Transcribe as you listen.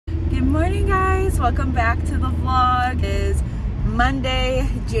morning, guys. Welcome back to the vlog. It is Monday,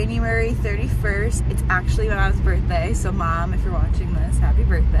 January 31st. It's actually my mom's birthday, so Mom, if you're watching this, happy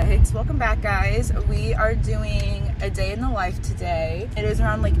birthday. So welcome back, guys. We are doing a day in the life today. It is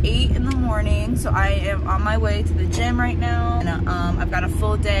around like 8 in the morning, so I am on my way to the gym right now. And I've got a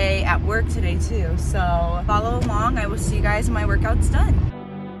full day at work today too, so follow along. I will see you guys when my workout's done.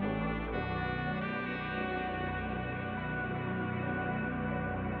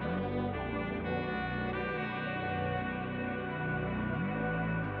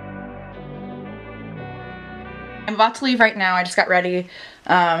 I'm about to leave right now. I just got ready.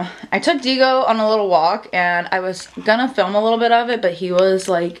 I took Digo on a little walk and I was gonna film a little bit of it, but he was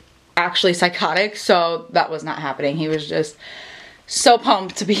like actually psychotic, so that was not happening. He was just so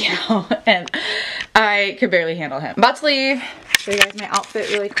pumped to be out and I could barely handle him. I'm about to leave. Show you guys my outfit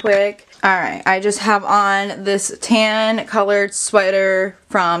really quick. Alright, I just have on this tan colored sweater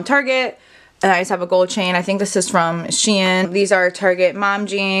from Target. And I just have a gold chain. I think this is from Shein. These are Target mom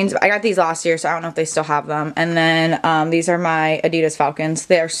jeans. I got these last year, so I don't know if they still have them. And then these are my Adidas Falcons.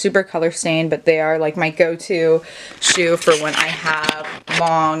 They are super color stained, but they are like my go-to shoe for when I have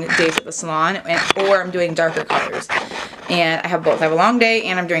long days at the salon or I'm doing darker colors. And I have both. I have a long day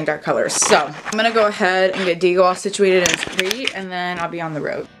and I'm doing dark colors. So I'm gonna go ahead and get Digo all situated in his crate, and then I'll be on the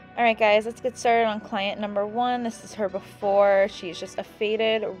road. Alright guys, let's get started on client number 1. This is her before. She's just a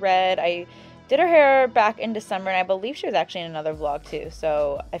faded red. I did her hair back in December, and I believe she was actually in another vlog too.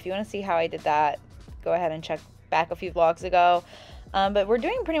 So if you want to see how I did that, go ahead and check back a few vlogs ago. But we're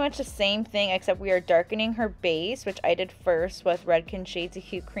doing pretty much the same thing, except we are darkening her base, which I did first with Redken Shades of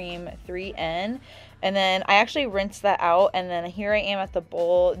Cute Cream 3N. And then I actually rinsed that out, and then here I am at the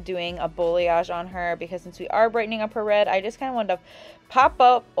bowl doing a BOWLAYAGE on her, because since we are brightening up her red, I just kind of wanted to pop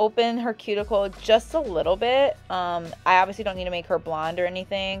up, open her cuticle just a little bit. I obviously don't need to make her blonde or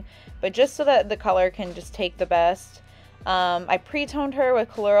anything, but just so that the color can just take the best. I pre-toned her with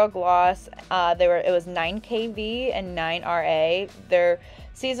CALURA gloss. It was 9 kV and 9 RA. They're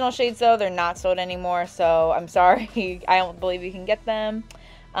seasonal shades though, they're not sold anymore, so I'm sorry. I don't believe you can get them.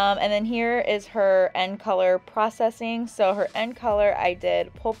 And then here is her end color processing. So her end color, I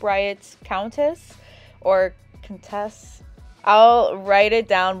did PULPRIOT COUNTESS or COUNTESS. I'll write it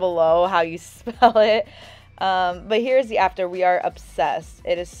down below how you spell it. But here's the after. We are obsessed.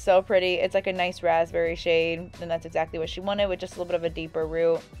 It is so pretty. It's like a nice raspberry shade, and that's exactly what she wanted, with just a little bit of a deeper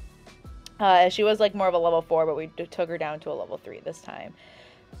root. She was like more of a level 4, but we took her down to a level 3 this time.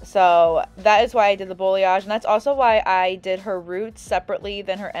 So that is why I did the BOWLAYAGE, and that's also why I did her roots separately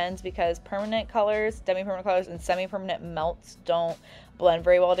than her ends, because permanent colors, demi-permanent colors, and semi-permanent melts don't blend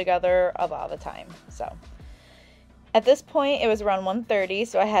very well together a lot of the time. So at this point, it was around 1:30,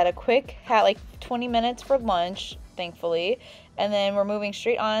 so I had like 20 minutes for lunch, thankfully. And then we're moving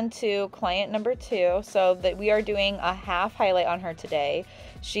straight on to client number 2. So that we are doing a half highlight on her today.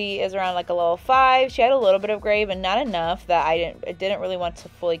 She is around like a level 5. She had a little bit of gray, but not enough that I didn't really want to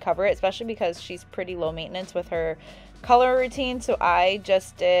fully cover it, especially because she's pretty low maintenance with her color routine. So I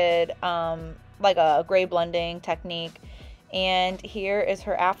just did like a gray blending technique. And here is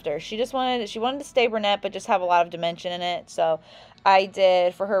her after. She wanted to stay brunette, but just have a lot of dimension in it. So I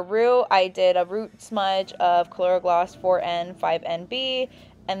did, for her root, I did a root smudge of CALURA Gloss 4N, 5NB.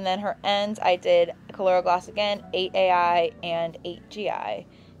 And then her ends, I did CALURA Gloss again, 8AI and 8GI.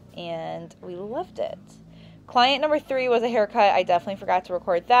 And we loved it. Client number 3 was a haircut. I definitely forgot to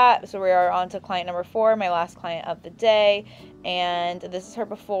record that. So we are on to client number 4, my last client of the day. And this is her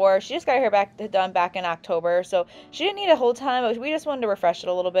before. She just got her hair done back in October. So she didn't need a whole time, but we just wanted to refresh it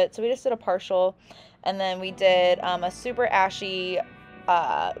a little bit. So we just did a partial. And then we did a super ashy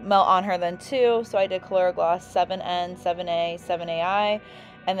melt on her then too. So I did CALURA Gloss 7N, 7A, 7AI.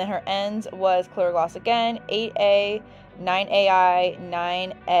 And then her ends was CALURA Gloss again, 8A, 9AI,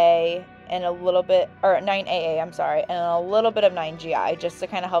 9A, and a little bit, or 9AA, I'm sorry, and a little bit of 9GI, just to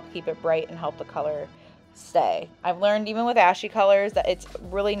kind of help keep it bright and help the color stay. I've learned even with ashy colors that it's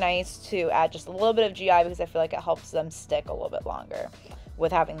really nice to add just a little bit of GI, because I feel like it helps them stick a little bit longer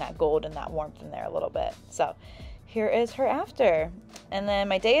with having that gold and that warmth in there a little bit. So here is her after. And then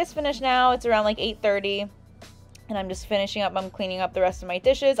my day is finished now. It's around like 8:30. And I'm just finishing up. I'm cleaning up the rest of my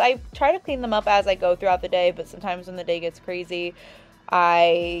dishes. I try to clean them up as I go throughout the day, but sometimes when the day gets crazy,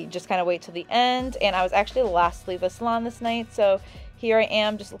 I just kind of wait till the end. And I was actually the last to leave the salon this night, so here I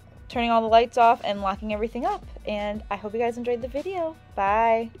am just turning all the lights off and locking everything up. And I hope you guys enjoyed the video.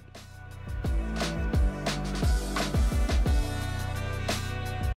 Bye.